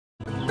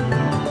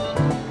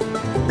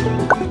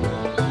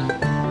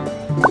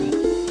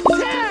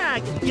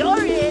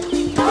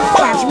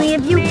Catch me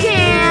if you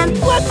can!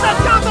 What's up,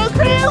 Combo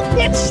Crew?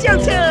 It's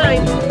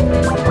showtime!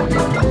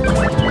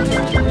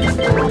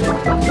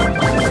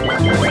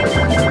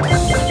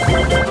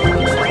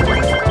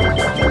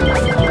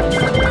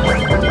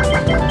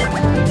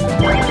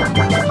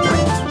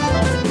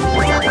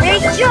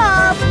 Great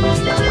job!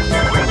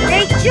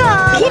 Great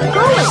job! Keep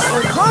going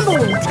or Combo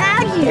will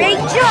tag you! Great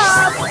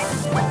job!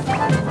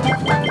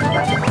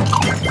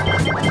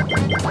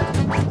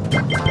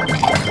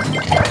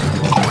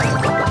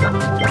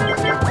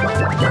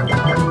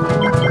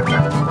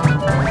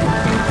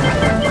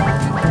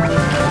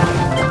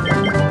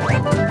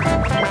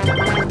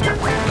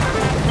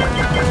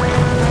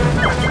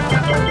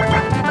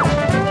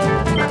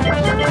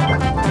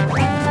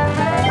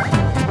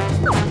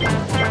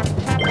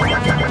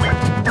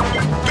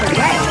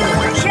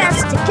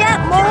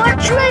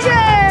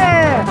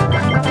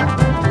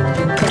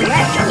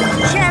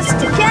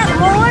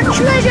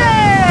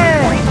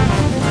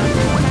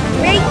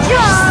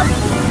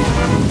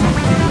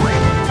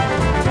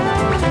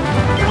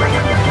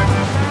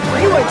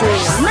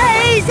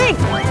 Amazing!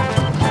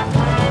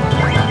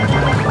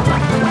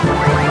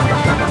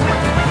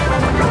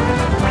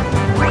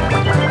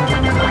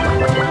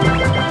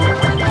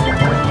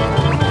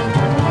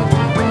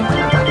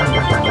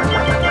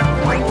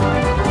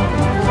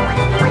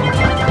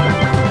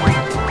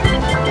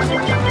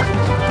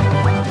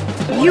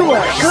 You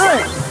are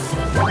good!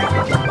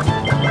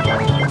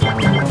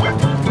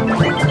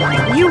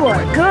 You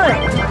are good!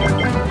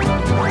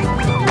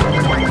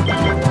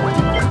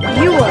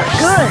 You are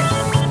good!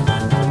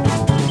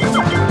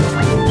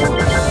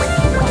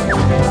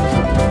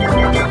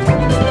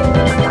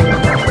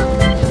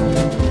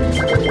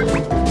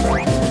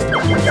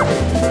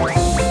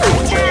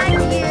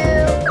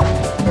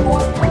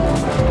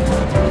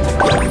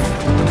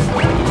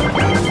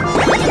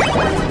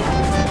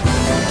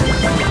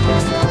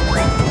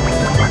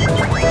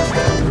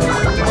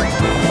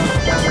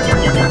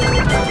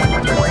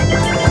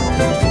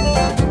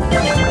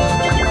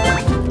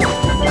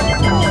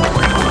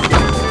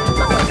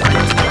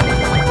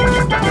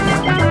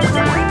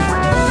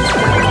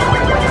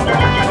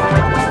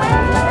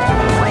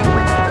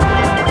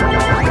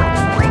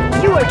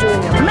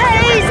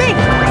 You are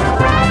good!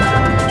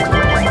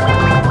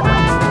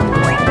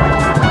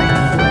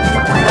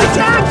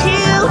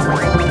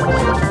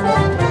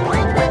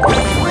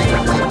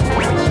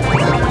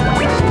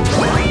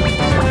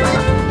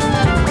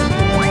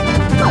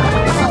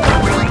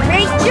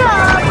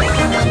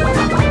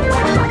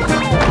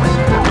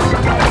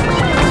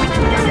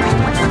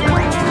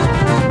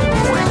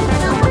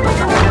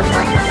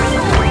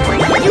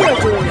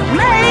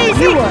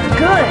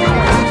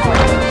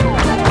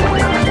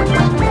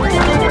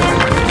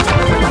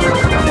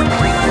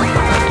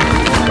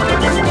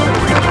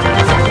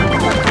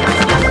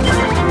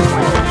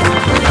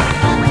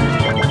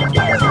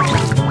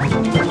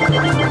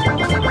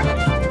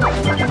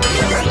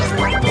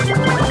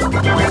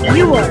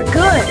 You are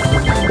good!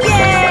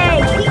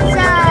 Yay!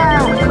 Pizza!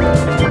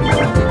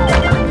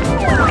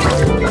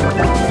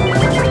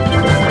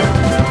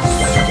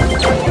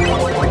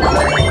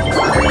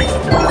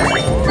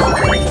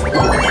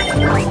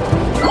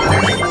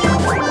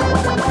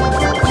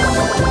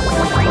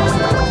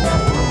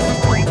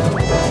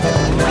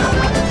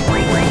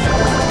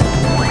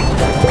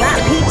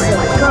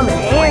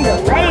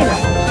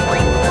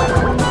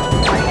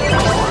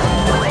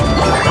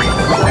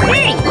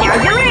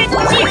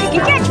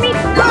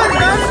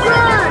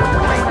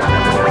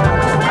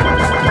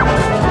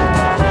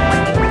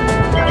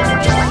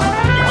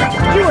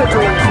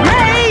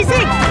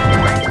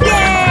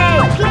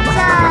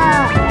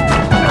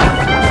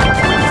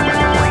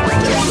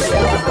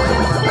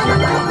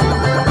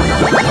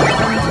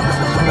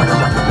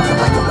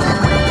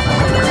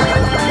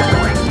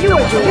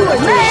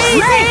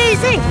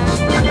 Amazing!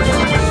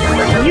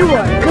 You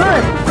are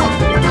good!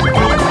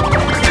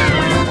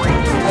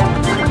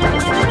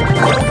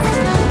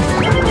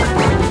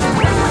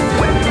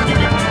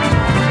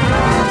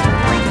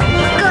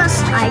 Gus,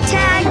 I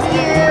tagged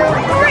you!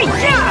 Great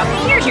job!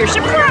 Here's your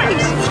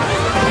surprise!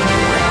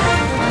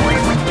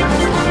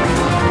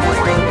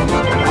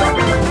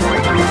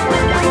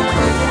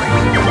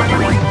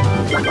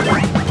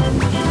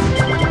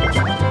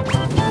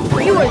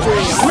 You are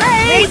doing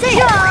amazing! Great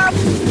job!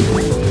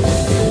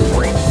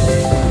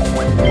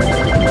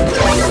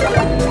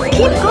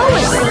 Keep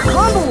going, or the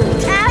combo will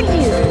tag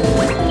you!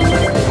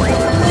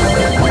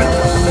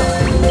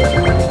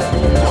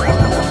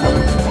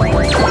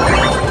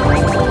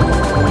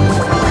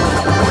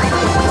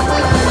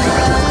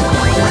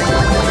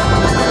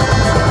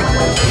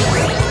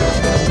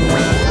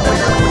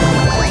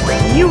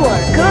 You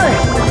are good!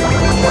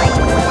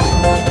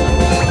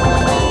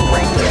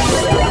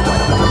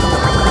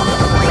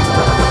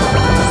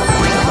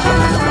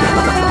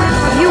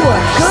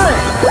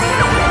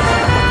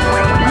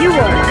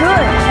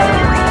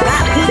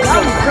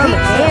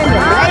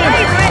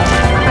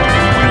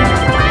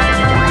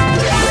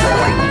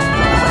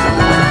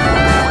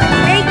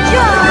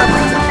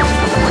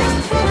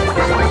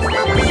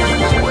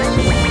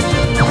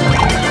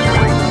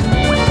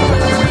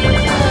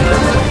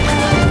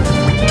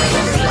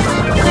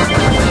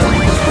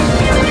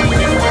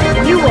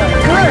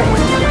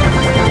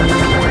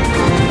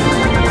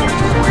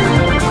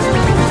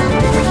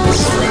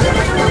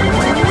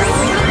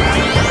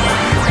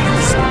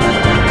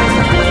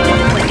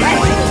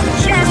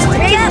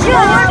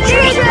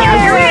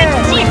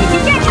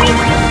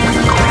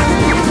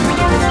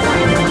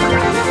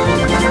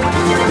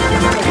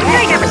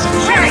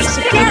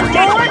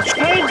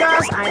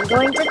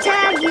 to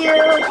tag you.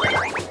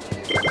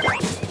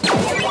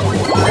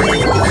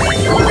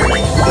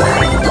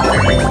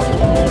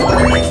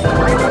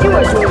 You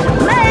are doing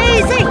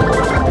amazing!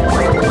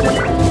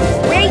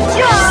 Great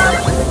job!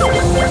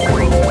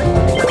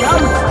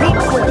 Come,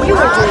 pizza! You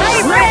are doing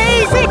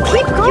amazing!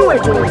 Keep going! You are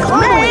doing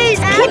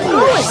amazing! Keep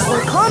going!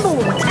 Or Combo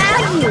will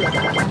tag you!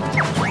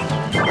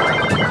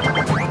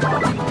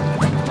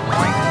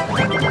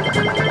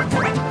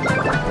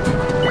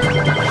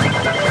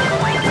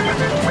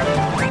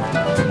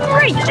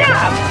 Great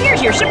job!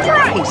 Here's your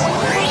surprise!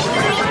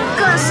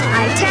 Gus,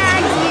 I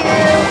tag you!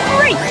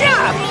 Great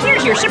job!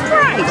 Here's your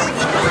surprise!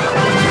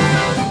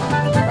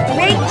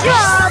 Great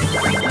job!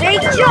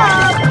 Great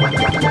job!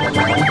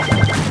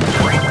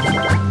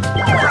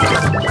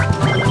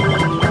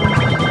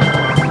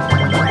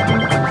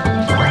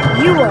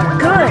 You are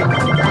good!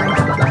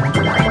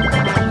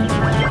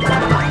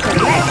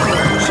 Collect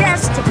your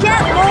chest to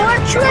get more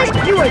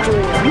treasure! You are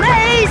doing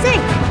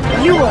amazing!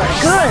 You are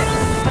good!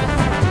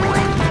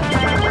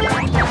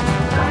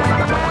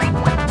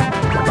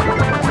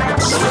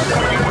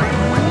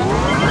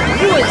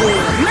 You are doing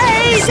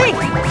amazing!